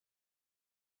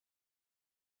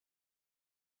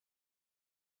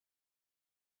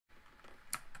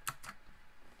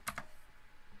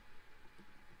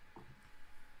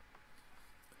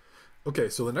Okay,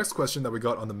 so the next question that we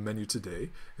got on the menu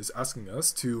today is asking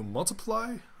us to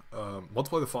multiply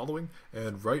the following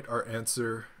and write our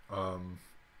answer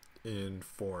in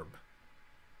form.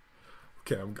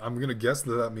 Okay, I'm gonna guess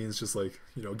that that means just like,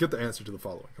 get the answer to the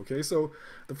following. Okay, so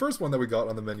the first one that we got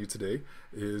on the menu today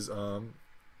is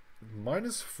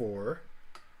minus 4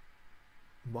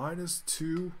 minus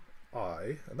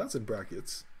 2i, and that's in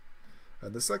brackets.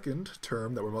 And the second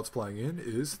term that we're multiplying in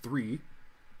is 3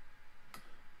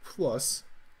 plus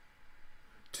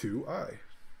 2i.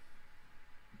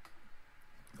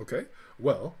 Okay,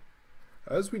 well,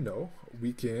 as we know,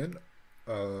 we can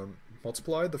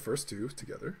multiply the first two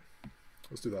together.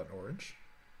 Let's do that in orange.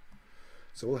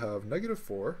 So we'll have negative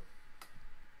 4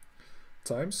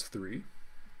 times 3.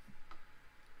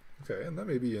 Okay, and then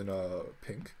maybe in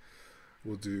pink,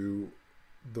 we'll do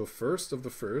the first of the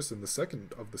first and the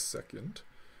second of the second.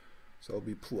 So it'll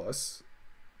be plus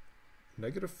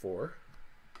negative 4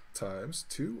 times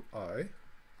 2i.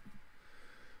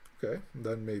 Okay, and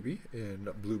then maybe in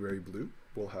blueberry blue,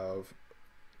 we'll have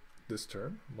this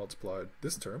term multiplied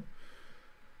this term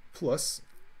plus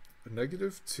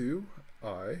negative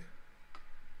 2i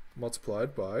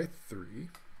multiplied by 3.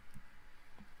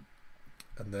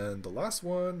 And then the last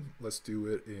one, let's do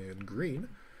it in green.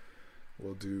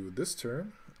 We'll do this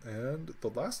term and the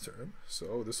last term.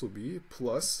 So this will be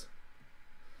plus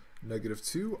negative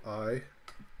 2i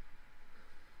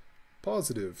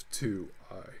positive 2i.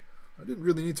 I didn't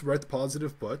really need to write the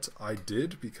positive, but I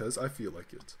did because I feel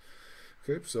like it.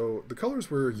 Okay, so the colors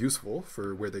were useful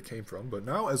for where they came from, but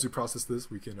now as we process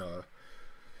this, we can,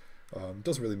 it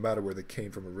doesn't really matter where they came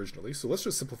from originally. So let's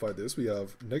just simplify this. We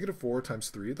have negative 4 times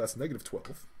 3, that's negative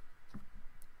 12.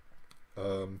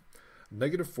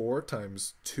 Negative 4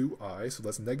 times 2i, so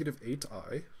that's negative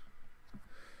 8i.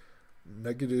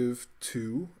 Negative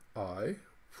 2i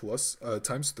plus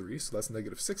times 3, so that's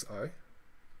negative 6i.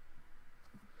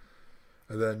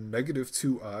 And then negative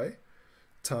 2i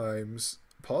times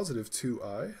positive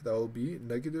 2i, that will be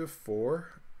negative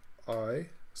 4i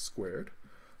squared.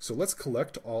 So let's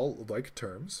collect all like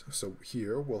terms. So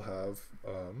here we'll have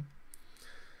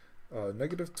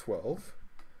negative 12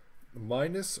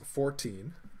 minus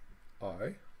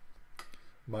 14i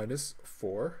minus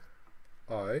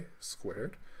 4i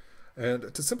squared.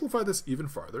 And to simplify this even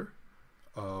farther,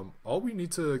 all we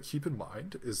need to keep in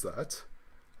mind is that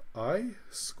I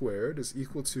squared is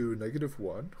equal to negative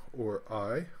 1, or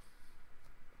I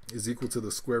is equal to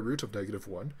the square root of negative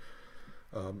 1.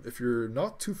 If you're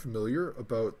not too familiar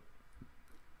about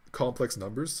complex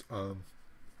numbers,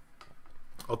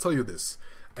 I'll tell you this.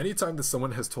 Anytime that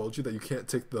someone has told you that you can't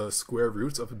take the square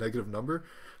root of a negative number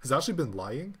has actually been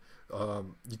lying.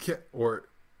 You can't, or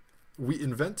we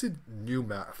invented new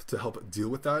math to help deal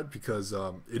with that because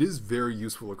it is very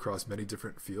useful across many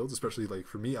different fields, especially like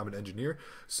for me, I'm an engineer.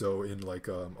 So in like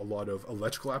a lot of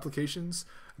electrical applications,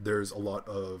 there's a lot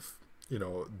of,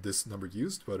 this number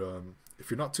used. But if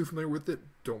you're not too familiar with it,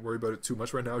 don't worry about it too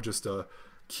much right now. Just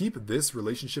keep this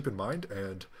relationship in mind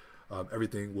and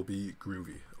everything will be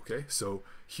groovy. Okay, so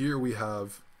here we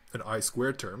have an I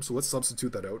squared term. So let's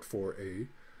substitute that out for a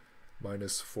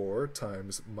minus 4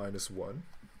 times minus 1.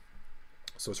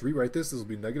 So to rewrite this will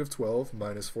be negative 12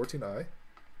 minus 14i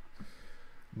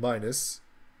minus,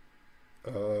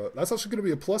 that's actually going to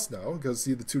be a plus now because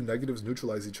see the two negatives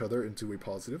neutralize each other into a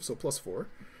positive, so plus 4.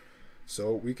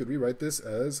 So we could rewrite this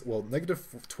as, well,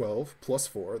 negative 12 plus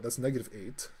 4, that's negative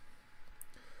 8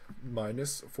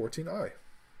 minus 14i.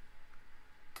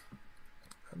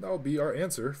 And that will be our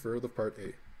answer for the part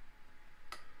A.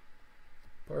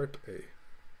 Part A.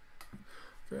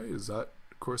 Okay, does that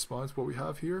correspond to what we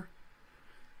have here?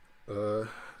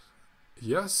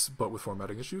 Yes, but with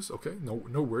formatting issues. Okay, no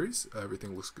worries.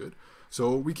 Everything looks good.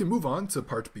 So we can move on to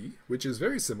part B, which is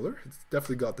very similar. It's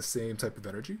definitely got the same type of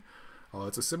energy.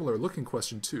 It's a similar looking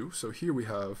question too. So here we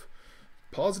have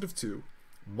positive 2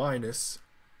 minus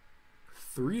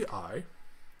 3i.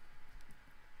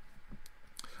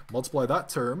 Multiply that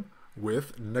term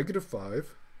with negative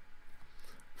 5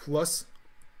 plus,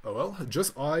 oh well,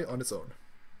 just I on its own.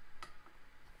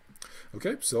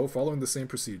 Okay, so following the same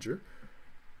procedure,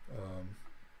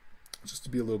 just to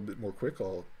be a little bit more quick,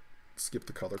 I'll skip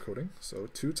the color coding. So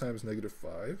 2 times negative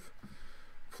 5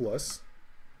 plus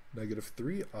negative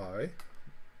 3i,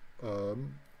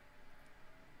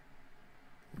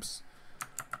 oops,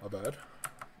 my bad,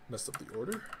 messed up the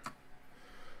order,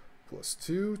 plus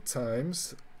 2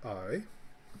 times I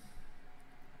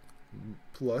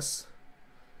plus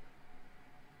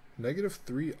negative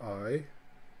 3i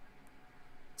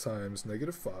times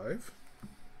negative 5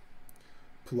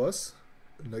 plus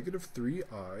negative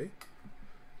 3i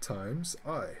times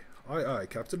I,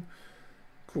 Captain.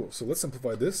 Cool, so let's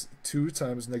simplify this. 2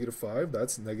 times negative 5,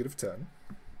 that's negative 10,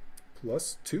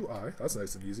 plus 2i, that's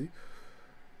nice and easy,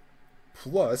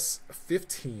 plus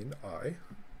 15i.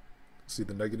 See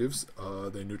the negatives,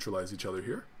 they neutralize each other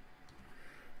here.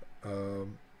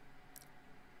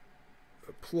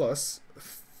 Plus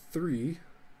 3,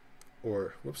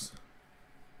 or, whoops,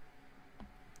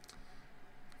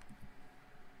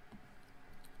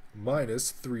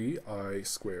 minus 3i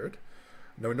squared.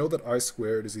 Now we know that I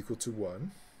squared is equal to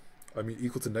 1.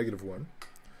 Equal to negative 1.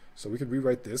 So we can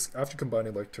rewrite this. After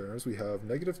combining like terms, we have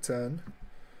negative 10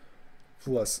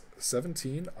 plus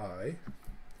 17i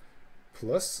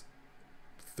plus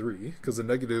 3, because the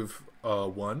negative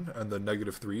 1 and the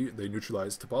negative 3, they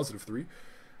neutralize to positive 3.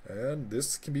 And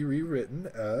this can be rewritten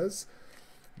as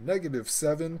negative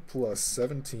 7 plus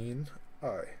 17i.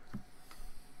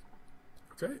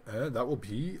 Okay, and that will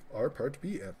be our part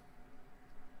B in.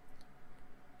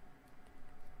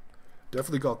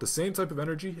 Definitely got the same type of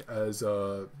energy as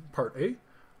part A,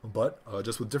 but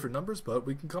just with different numbers, but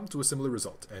we can come to a similar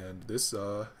result. And this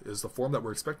is the form that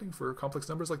we're expecting for complex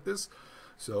numbers like this.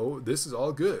 So this is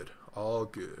all good. All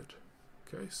good.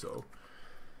 Okay, so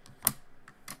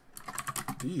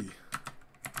the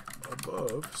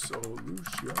above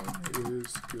solution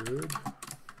is good.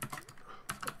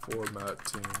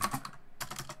 Formatting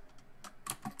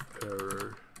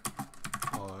error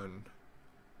on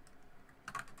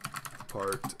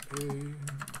part A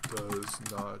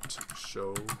does not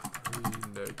show the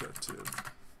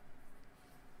negative.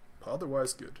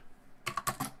 Otherwise good.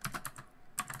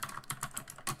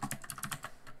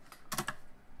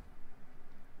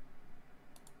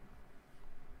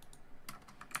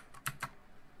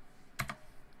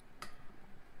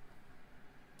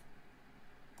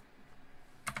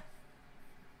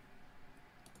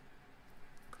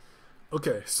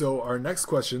 Okay, so our next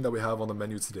question that we have on the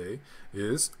menu today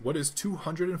is, what is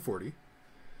 240?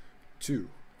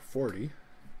 240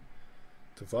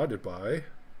 divided by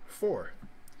 4.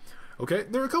 Okay,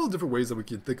 there are a couple of different ways that we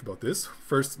can think about this.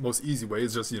 First, most easy way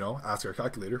is just, ask our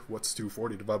calculator, what's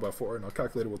 240 divided by 4? And our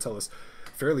calculator will tell us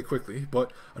fairly quickly.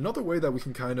 But another way that we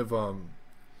can kind of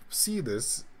see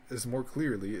this is more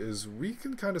clearly is we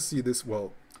can kind of see this,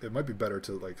 well, it might be better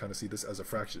to kind of see this as a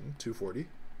fraction, 240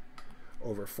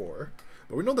 over 4,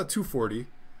 but we know that 240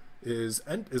 is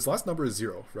last number is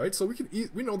 0, right? So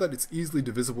we know that it's easily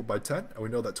divisible by 10, and we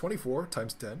know that 24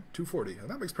 times 10, 240,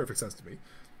 and that makes perfect sense to me.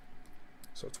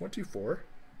 So 24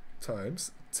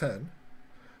 times 10,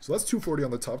 so that's 240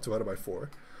 on the top divided by 4,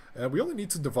 and we only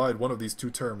need to divide one of these two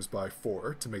terms by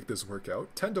 4 to make this work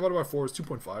out. 10 divided by 4 is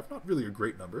 2.5, not really a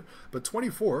great number, but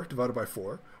 24 divided by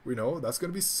 4, we know that's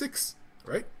going to be 6,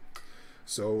 right?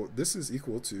 So this is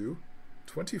equal to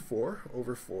 24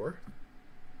 over 4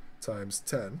 times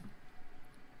 10.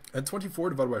 And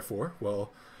 24 divided by 4,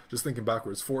 well, just thinking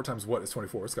backwards, 4 times what is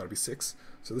 24? It's got to be 6.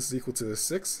 So this is equal to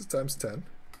 6 times 10.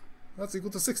 That's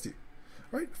equal to 60.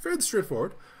 Right? Fairly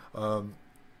straightforward.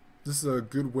 This is a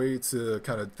good way to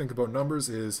kind of think about numbers,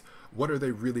 is what are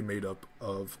they really made up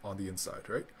of on the inside,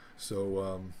 right?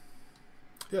 So,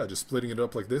 yeah, just splitting it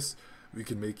up like this, we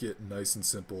can make it nice and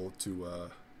simple to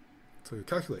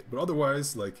calculate. But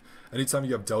otherwise, anytime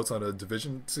you have doubts on a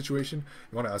division situation,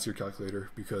 you want to ask your calculator,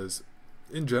 because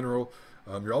in general,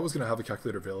 you're always going to have a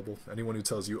calculator available. Anyone who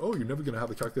tells you, oh, you're never going to have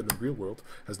a calculator in the real world,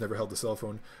 has never held a cell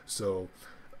phone. So,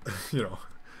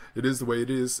 it is the way it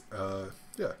is.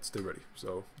 Yeah, stay ready.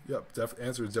 So, yeah,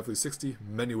 answer is definitely 60.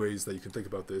 Many ways that you can think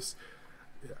about this.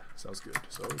 Yeah, sounds good.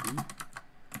 So, the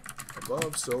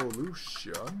above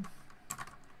solution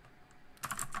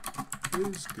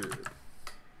is good.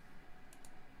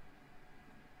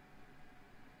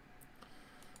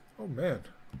 Oh man,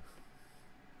 let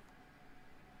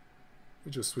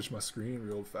me just switch my screen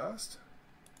real fast.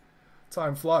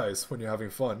 Time flies when you're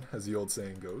having fun, as the old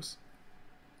saying goes.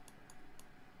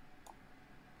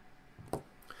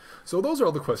 So those are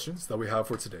all the questions that we have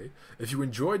for today. If you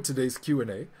enjoyed today's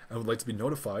Q&A and would like to be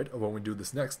notified of when we do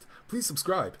this next, please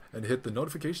subscribe and hit the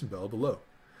notification bell below.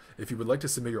 If you would like to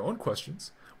submit your own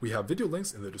questions, we have video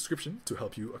links in the description to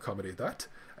help you accommodate that.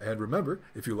 And remember,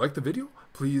 if you like the video,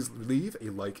 please leave a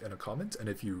like and a comment. And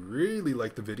if you really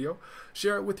like the video,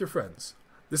 share it with your friends.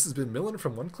 This has been Millen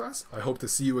from OneClass. I hope to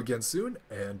see you again soon.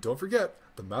 And don't forget,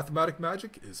 the mathematic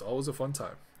magic is always a fun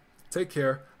time. Take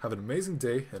care, have an amazing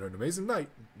day and an amazing night,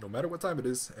 no matter what time it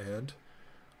is, and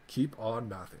keep on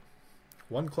mathing.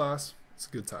 OneClass, it's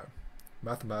a good time.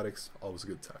 Mathematics, always a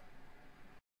good time.